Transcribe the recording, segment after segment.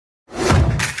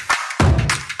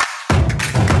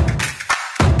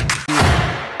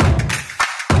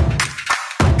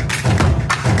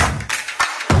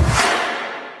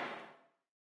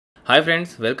Hi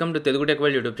friends, welcome to Telugu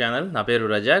టెక్వర్డ్ YouTube channel. నా పేరు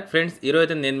Razak. Friends,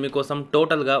 ఈరోజు నేను మీకోసం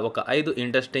టోటల్గా ఒక 5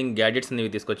 ఇంట్రెస్టింగ్ గ్యాడ్జెట్స్ అనేవి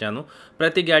తీసుకొచ్చాను.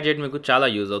 ప్రతి గ్యాడ్జెట్ మీకు చాలా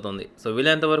యూజ్ అవుతుంది. సో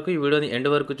వీలైనంత వరకు ఈ వీడియోని ఎండ్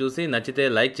వరకు చూసి నచ్చితే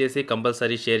లైక్ చేసి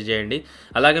కంపల్సరీ షేర్ చేయండి.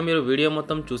 అలాగే మీరు వీడియో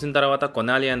మొత్తం చూసిన తర్వాత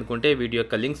కొనాలి అనుకుంటే వీడియో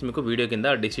యొక్క లింక్స్ మీకు వీడియో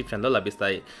కింద డిస్క్రిప్షన్లో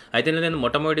లభిస్తాయి. అయితే నేను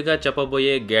మొట్టమొదటిగా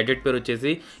చెప్పబోయే గ్యాడ్జెట్ పేరు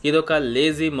వచ్చేసి ఇది ఒక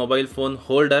లేజీ మొబైల్ ఫోన్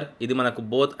హోల్డర్. ఇది మనకు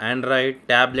బోత్ ఆండ్రాయిడ్,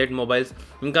 ట్యాబ్లెట్ మొబైల్స్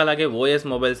ఇంకా అలాగే ఓఎస్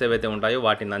మొబైల్స్ ఏవైతే ఉంటాయో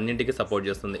వాటిని అన్నింటికి సపోర్ట్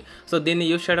చేస్తుంది. సో దీన్ని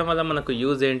యూజ్ చేయడం వల్ల మనకు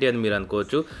యూజ్ ఏంటి అని మీరు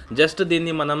అనుకోవచ్చు. జస్ట్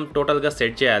దీన్ని మనం టోటల్గా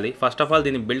సెట్ చేయాలి. ఫస్ట్ ఆఫ్ ఆల్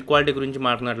దీని బిల్డ్ క్వాలిటీ గురించి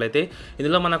మాట్లాడినట్లయితే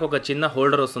ఇందులో మనకు ఒక చిన్న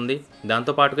హోల్డర్ వస్తుంది.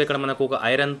 దాంతోపాటుగా ఇక్కడ మనకు ఒక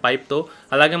ఐరన్ పైప్తో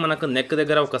అలాగే మనకు నెక్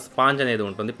దగ్గర ఒక స్పాంజ్ అనేది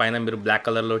ఉంటుంది. పైన మీరు బ్లాక్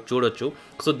కలర్లో చూడొచ్చు.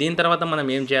 సో దీని తర్వాత మనం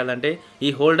ఏం చేయాలంటే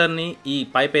ఈ హోల్డర్ని ఈ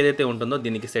పైప్ ఏదైతే ఉంటుందో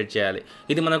దీనికి సెట్ చేయాలి.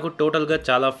 ఇది మనకు టోటల్గా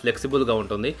చాలా ఫ్లెక్సిబుల్గా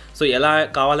ఉంటుంది. సో ఎలా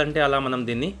కావాలంటే అలా మనం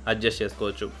దీన్ని అడ్జస్ట్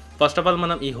చేసుకోవచ్చు. ఫస్ట్ ఆఫ్ ఆల్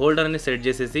మనం ఈ హోల్డర్ని సెట్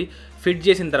చేసేసి ఫిట్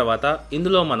చేసిన తర్వాత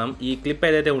ఇందులో మనం ఈ క్లిప్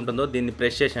ఏదైతే ఉంటుందో దీన్ని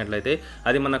ప్రెస్ చేసినట్లయితే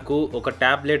అది మనకు ఒక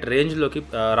ట్యాబ్లెట్ రేంజ్లోకి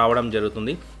రావడం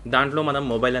జరుగుతుంది. దాంట్లో మనం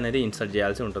మొబైల్ అనేది ఇన్సర్ట్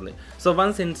చేయాల్సి ఉంటుంది. సో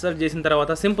వన్స్ ఇన్సర్ట్ చేసిన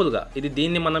తర్వాత సింపుల్గా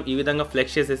దీన్ని మనం ఈ విధంగా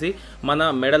ఫ్లెక్స్ చేసేసి మన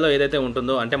మెడలో ఏదైతే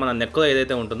ఉంటుందో అంటే మన నెక్లో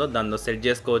ఏదైతే ఉంటుందో దానిలో సెట్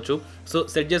చేసుకోవచ్చు. సో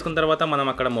సెట్ చేసుకున్న తర్వాత మనం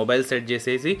అక్కడ మొబైల్ సెట్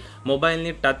చేసేసి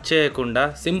మొబైల్ని టచ్ చేయకుండా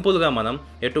సింపుల్గా మనం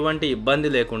ఎటువంటి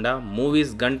ఇబ్బంది లేకుండా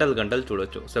మూవీస్ గంటలు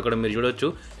చూడొచ్చు. సో ఇక్కడ మీరు చూడొచ్చు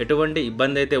ఎటువంటి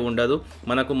ఇబ్బంది అయితే ఉండదు.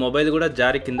 మనకు మొబైల్ కూడా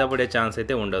జారి కింద పడే ఛాన్స్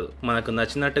అయితే ఉండదు. మనకు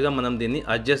నచ్చినట్టుగా మనం దీన్ని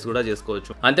అడ్జస్ట్ కూడా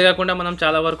చేసుకోవచ్చు. అంతేకాకుండా మనం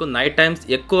చాలా వరకు నైట్ టైమ్స్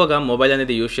ఎక్కువగా మొబైల్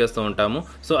అనేది యూజ్ చేస్తూ ఉంటాము.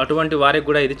 సో అటువంటి వారికి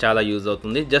కూడా ఇది చాలా యూజ్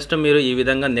అవుతుంది. జస్ట్ మీరు ఈ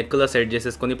విధంగా నెక్లో సెట్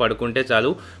చేసేసుకొని పడుకుంటే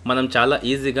చాలు, మనం చాలా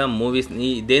ఈజీగా మూవీస్ని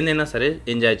దేన్నైనా సరే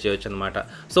ఎంజాయ్ చేయొచ్చు అనమాట.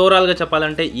 సో ఓవరాల్గా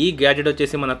చెప్పాలంటే ఈ గ్యాడ్జెట్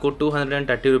వచ్చేసి మనకు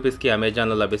 230 రూపీస్కి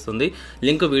అమెజాన్లో లభిస్తుంది.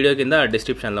 లింక్ వీడియో కింద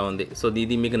డిస్క్రిప్షన్లో ఉంది. సో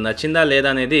ఇది మీకు నచ్చిందా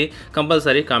లేదా అనేది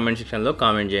కంపల్సరీ కామెంట్ సెక్షన్లో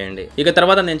కామెంట్ చేయండి. ఇక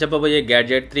తర్వాత నేను చెప్పబోయే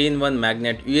gadget 3-in-1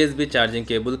 magnet USB charging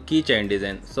cable key chain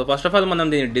design. So first of all మనం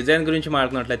దీని డిజైన్ గురించి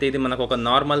మాట్లాడినట్లయితే ఇది మనకు ఒక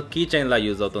నార్మల్ కీ చైన్ లా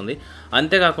యూజ్ అవుతుంది.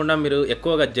 అంతేకాకుండా మీరు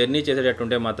ఎక్కువగా జర్నీ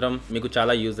చేసేటట్టుంటే మాత్రం మీకు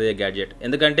చాలా యూజ్ అయ్యే గ్యాడ్జెట్.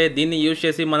 ఎందుకంటే దీన్ని యూజ్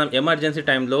చేసి మనం ఎమర్జెన్సీ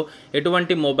టైంలో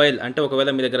ఎటువంటి మొబైల్ అంటే ఒకవేళ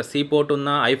మీ దగ్గర సి పోర్ట్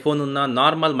ఉన్నా, ఐఫోన్ ఉన్నా,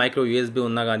 నార్మల్ మైక్రో యూఎస్బీ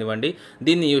ఉన్నా కానివ్వండి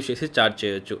దీన్ని యూజ్ చేసి ఛార్జ్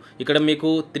చేయొచ్చు. ఇక్కడ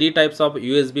మీకు 3 టైప్స్ ఆఫ్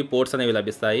యూఎస్బీ పోర్ట్స్ అనేవి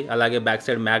లభిస్తాయి. అలాగే బ్యాక్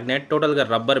సైడ్ మ్యాగ్నెట్ టోటల్గా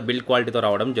రబ్బర్ బిల్డ్ క్వాలిటీతో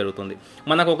రావడం జరుగుతుంది.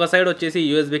 మనకు ఒక సైడ్ వచ్చేసి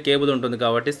యూఎస్బీ కేబుల్ ఉంటుంది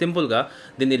కాబట్టి సింపుల్గా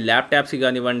దీన్ని ల్యాప్టాప్స్కి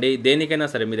కానివ్వండి దేనికైనా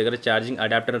సరే మీ దగ్గర ఛార్జింగ్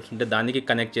అడాప్టర్స్ ఉంటే దానికి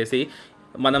కనెక్ట్ చేసి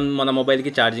మన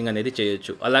మొబైల్కి ఛార్జింగ్ అనేది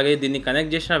చేయొచ్చు. అలాగే దీన్ని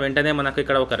కనెక్ట్ చేసిన వెంటనే మనకు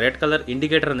ఇక్కడ ఒక రెడ్ కలర్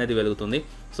ఇండికేటర్ అనేది వెలుగుతుంది.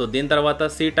 సో దీని తర్వాత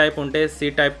సి టైప్ ఉంటే సి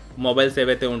టైప్ మొబైల్స్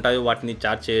ఏవైతే ఉంటాయో వాటిని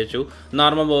ఛార్జ్ చేయొచ్చు.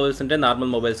 నార్మల్ మొబైల్స్ ఉంటే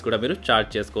నార్మల్ మొబైల్స్ కూడా మీరు ఛార్జ్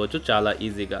చేసుకోవచ్చు చాలా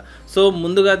ఈజీగా. సో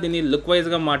ముందుగా దీన్ని లుక్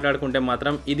వైజ్గా మాట్లాడుకుంటే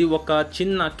మాత్రం ఇది ఒక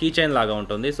చిన్న కీ చైన్ లాగా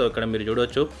ఉంటుంది. సో ఇక్కడ మీరు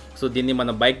చూడొచ్చు. సో దీన్ని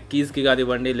మన బైక్ కీస్కి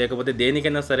కానివ్వండి లేకపోతే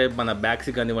దేనికైనా సరే మన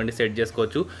బ్యాగ్స్కి కానివ్వండి సెట్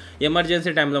చేసుకోవచ్చు.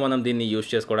 ఎమర్జెన్సీ టైంలో మనం దీన్ని యూజ్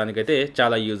చేసుకోవడానికైతే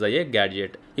చాలా యూజ్ అయ్యే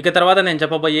గ్యాడ్జెట్. ఇక తర్వాత నేను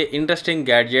చెప్పబోయే interesting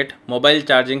gadget mobile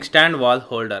charging stand wall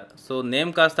holder. So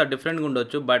name కాస్త డిఫరెంట్గా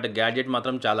ఉండొచ్చు బట్ గ్యాడ్జెట్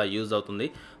మాత్రం చాలా యూజ్ అవుతుంది.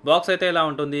 బాక్స్ అయితే ఎలా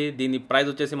ఉంటుంది, దీని ప్రైస్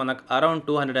వచ్చేసి మనకు అరౌండ్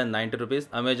 290 రూపీస్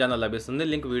అమెజాన్లో లభిస్తుంది.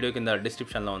 లింక్ వీడియో కింద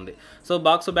డిస్క్రిప్షన్లో ఉంది. సో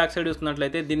బాక్స్ బ్యాక్ సైడ్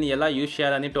చూసుకున్నట్లయితే దీన్ని ఎలా యూజ్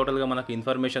చేయాలని టోటల్గా మనకు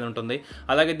ఇన్ఫర్మేషన్ ఉంటుంది.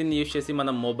 అలాగే దీన్ని యూజ్ చేసి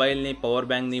మనం మొబైల్ని, power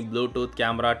బ్యాంక్ని, Bluetooth,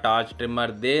 camera, torch,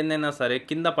 trimmer దేన్నైనా సరే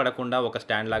కింద పడకుండా ఒక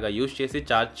స్టాండ్ లాగా యూజ్ చేసి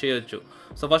ఛార్జ్ చేయొచ్చు.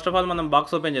 సో ఫస్ట్ ఆఫ్ ఆల్ మనం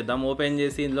బాక్స్ ఓపెన్ చేద్దాం. ఓపెన్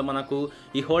చేసి ఇందులో మనకు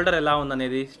ఈ హోల్డర్ ఎలా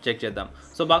ఉందనేది చెక్ చేద్దాం.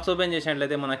 సో బాక్స్ ఓపెన్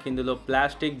చేసినట్లయితే మనకి ఇందులో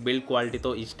ప్లాస్టిక్ బిల్డ్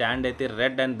క్వాలిటీతో ఈ స్టాండ్ అయితే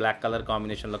రెడ్ అండ్ బ్లాక్ కలర్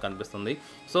కాంబినేషన్లో కనిపిస్తుంది.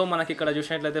 సో మనకి ఇక్కడ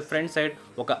చూసినట్లయితే ఫ్రంట్ సైడ్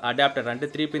ఒక అడాప్టర్ అంటే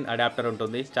 3-pin అడాప్టర్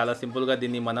ఉంటుంది. చాలా సింపుల్గా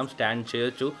దీన్ని మనం స్టాండ్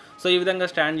చేయొచ్చు. సో ఈ విధంగా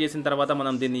స్టాండ్ చేసిన తర్వాత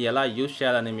మనం దీన్ని ఎలా యూజ్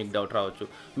చేయాలని మీకు డౌట్ రావచ్చు.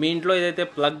 మీ ఇంట్లో ఏదైతే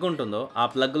ప్లగ్ ఉంటుందో ఆ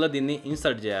ప్లగ్లో దీన్ని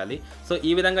ఇన్సర్ట్ చేయాలి. సో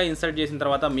ఈ విధంగా ఇన్సర్ట్ చేసిన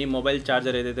తర్వాత మీ మొబైల్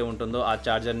ఛార్జర్ ఏదైతే ఉంటుందో ఆ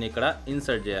ఛార్జర్ని ఇక్కడ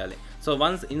ఇన్సర్ట్ చేయాలి. సో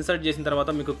వన్స్ ఇన్సర్ట్ చేసిన తర్వాత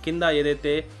మీకు కింద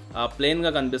ఏదైతే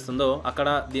ప్లెయిన్గా కనిపిస్తుందో అక్కడ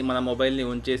మన మొబైల్ని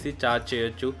ఉంచేసి ఛార్జ్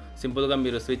చేయొచ్చు. సింపుల్గా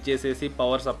మీరు స్విచ్ చేసేసి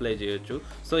పవర్ సప్లై చేయొచ్చు.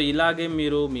 సో ఇలాగే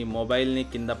మీరు మీ మొబైల్ని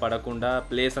కింద పడకుండా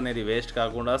ప్లేస్ అనేది వేస్ట్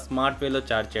కాకుండా స్మార్ట్ వేలో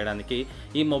ఛార్జ్ చేయడానికి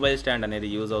ఈ మొబైల్ స్టాండ్ అనేది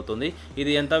యూజ్ అవుతుంది.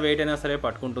 ఇది ఎంత వెయిట్ అయినా సరే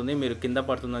పట్టుకుంటుంది. మీరు కింద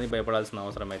పడుతుందని భయపడాల్సిన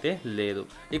అవసరం అయితే లేదు.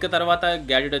 ఇక తర్వాత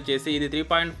గ్యాడ్జెట్ వచ్చేసి ఇది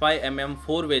 3.5mm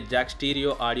 4-way Jack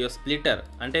stereo audio splitter.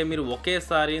 అంటే మీరు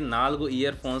ఒకేసారి 4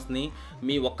 ఇయర్ ఫోన్స్ని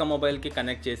మీ ఒక్క మొబైల్కి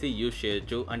కనెక్ట్ చేసి యూజ్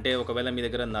చేయొచ్చు. అంటే ఒకవేళ మీ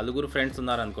దగ్గర 4 ఫ్రెండ్స్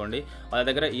ఉన్నారనుకోండి, వాళ్ళ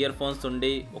దగ్గర ఇయర్ ఫోన్స్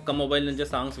ఉండి ఒక్క మొబైల్ నుంచే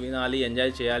సాంగ్స్ వినాలి,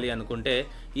 ఎంజాయ్ చేయాలి అనుకుంటే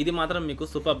ఇది మాత్రం మీకు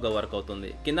సూపర్గా వర్క్ అవుతుంది.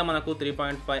 కింద మనకు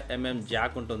 3.5mm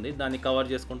జాక్ ఉంటుంది, దాన్ని కవర్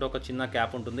చేసుకుంటూ ఒక చిన్న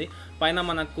క్యాప్ ఉంటుంది. పైన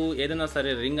మనకు ఏదైనా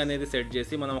సరే రింగ్ అనేది సెట్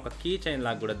చేసి మనం ఒక కీ చైన్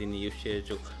లాగా కూడా దీన్ని యూస్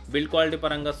చేయొచ్చు. బిల్డ్ క్వాలిటీ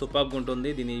పరంగా సూపర్గా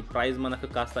ఉంటుంది. దీని ప్రైస్ మనకు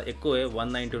కాస్త ఎక్కువే,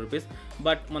 190 రూపీస్,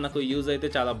 బట్ మనకు యూజ్ అయితే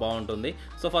చాలా బాగుంటుంది.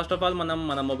 సో ఫస్ట్ ఆఫ్ ఆల్ మనం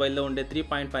మన మొబైల్లో ఉండే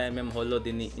 3.5mm హోల్లో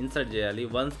దీన్ని ఇన్సర్ట్ చేయాలి.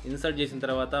 వన్స్ ఇన్సర్ట్ చేసిన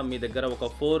తర్వాత మీ దగ్గర ఒక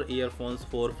 4 ఇయర్ ఫోన్స్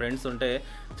 4 ఫ్రెండ్స్ ఉంటే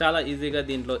చాలా ఈజీగా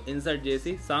దీంట్లో ఇన్సర్ట్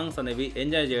చేసి సాంగ్స్ అనేవి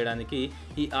ఎంజాయ్ చేయడానికి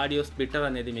ఈ ఆడియో స్ప్లిట్టర్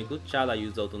అనేది మీకు చాలా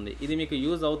యూజ్ అవుతుంది. ఇది మీకు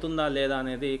యూజ్ అవుతుందా లేదా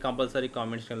అనేది కంపల్సరీ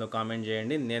కామెంట్ సెక్షన్లో కామెంట్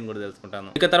చేయండి, నేను కూడా తెలుసుకుంటాను.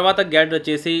 ఇక తర్వాత గ్యాడ్జెట్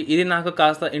వచ్చేసి ఇది నాకు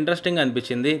కాస్త ఇంట్రెస్టింగ్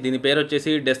అనిపించింది. దీని పేరు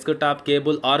వచ్చేసి desk top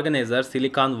cable organiser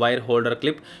silicon wire holder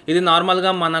clip. ఇది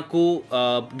నార్మల్గా మనకు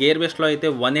గేర్ బెస్ట్లో అయితే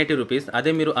 180 రూపీస్,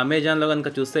 అదే మీరు అమెజాన్లో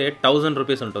కనుక చూస్తే 1000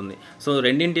 రూపీస్ ఉంటుంది. సో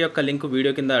రెండింటి యొక్క లింక్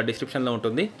వీడియో కింద డిస్క్రిప్షన్లో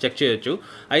ఉంటుంది, చెక్ చేయొచ్చు.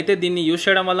 అయితే దీన్ని యూజ్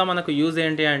చేయడం వల్ల మనకు యూజ్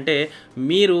ఏంటి అంటే,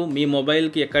 మీరు మీ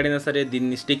మొబైల్కి ఎక్కడైనా సరే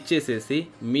దీన్ని స్టిక్ చేసేసి,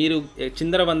 మీరు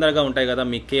చిందరవందరగా ఉంటాయి కదా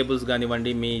మీ కేబుల్స్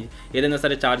కానివ్వండి, మీ ఏదైనా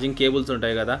సరే ఛార్జింగ్ కేబుల్స్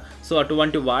ఉంటాయి కదా, సో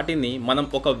అటువంటి వాటిని మనం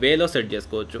ఒక వేలో సెట్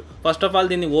చేసుకోవచ్చు. ఫస్ట్ ఆఫ్ ఆల్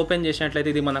దీన్ని ఓపెన్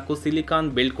చేసినట్లయితే ఇది మనకు సిలికాన్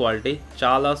బిల్డ్ క్వాలిటీ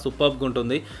చాలా సూపర్గా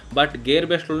ఉంటుంది. బట్ గేర్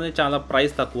బెస్ట్లోనే చాలా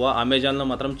ప్రైస్ తక్కువ, అమెజాన్లో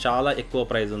మాత్రం చాలా ఎక్కువ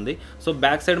ప్రైస్ ఉంది. సో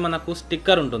బ్యాక్ సైడ్ మనకు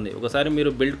స్టిక్కర్ ఉంటుంది, ఒకసారి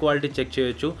మీరు బిల్డ్ క్వాలిటీ చెక్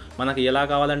చేయొచ్చు. మనకు ఎలా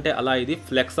కావాలంటే అలా ఇది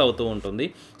ఫ్లెక్స్ అవుతూ ఉంటుంది.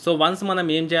 సో వన్స్ మనం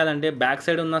ఏం చేయాలంటే బ్యాక్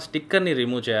సైడ్ ఉన్న స్టిక్కర్ని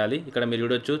రిమూవ్ చేయాలి. ఇక్కడ మీరు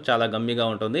చూడొచ్చు చాలా గమ్మిగా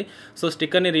ఉంటుంది. సో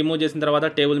స్టిక్కర్ని రిమూవ్ చేసిన తర్వాత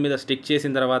టేబుల్ మీద స్టిక్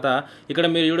చేసిన తర్వాత ఇక్కడ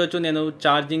మీరు చూడొచ్చు నేను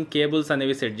ఛార్జింగ్ కేబుల్స్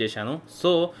అనేవి సెట్ చేశాను.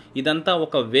 సో ఇదంతా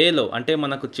ఒక వేలో, అంటే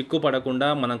మనకు చిక్కు పడకుండా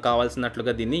మనం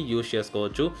కావాల్సినట్లుగా దీన్ని యూజ్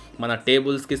చేసుకోవచ్చు. మన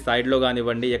టేబుల్స్కి సైడ్లో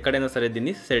కానివ్వండి ఎక్కడైనా సరే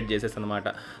దీన్ని సెట్ చేసేసి అనమాట.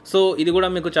 సో ఇది కూడా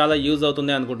మీకు చాలా యూజ్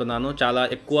అవుతుంది అనుకుంటున్నాను. చాలా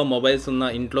ఎక్కువ మొబైల్స్ ఉన్న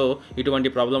ఇంట్లో ఇటువంటి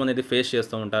ప్రాబ్లం అనేది ఫేస్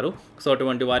చేస్తూ ఉంటారు. సో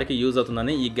అటువంటి వారికి యూజ్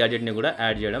అవుతుందని ఈ గ్యాడ్జెట్ని కూడా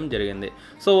యాడ్ చేయడం జరిగింది.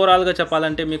 సో ఓవరాల్గా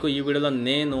చెప్పాలంటే మీకు ఈ వీడియోలో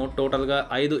నేను టోటల్గా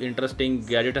 5 ఇంట్రెస్టింగ్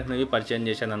గ్యాడ్జెట్స్ అనేవి పరిచయం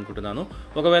చేశాను అనుకుంటున్నాను.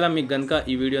 ఒకవేళ మీకు కనుక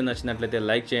ఈ వీడియో నచ్చినట్లయితే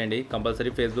లైక్ చేయండి,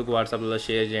 కంపల్సరీ ఫేస్బుక్ వాట్సాప్లో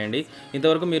షేర్ చేయండి.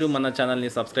 ఇంతవరకు మీరు మన ఛానల్ని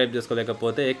సబ్స్క్రైబ్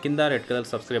చేసుకోలేకపోతే కింద red colour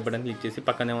subscribe button click చేసి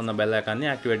పక్కనే ఉన్న బెల్ ఐకాన్ని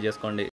యాక్టివేట్ చేసుకోండి.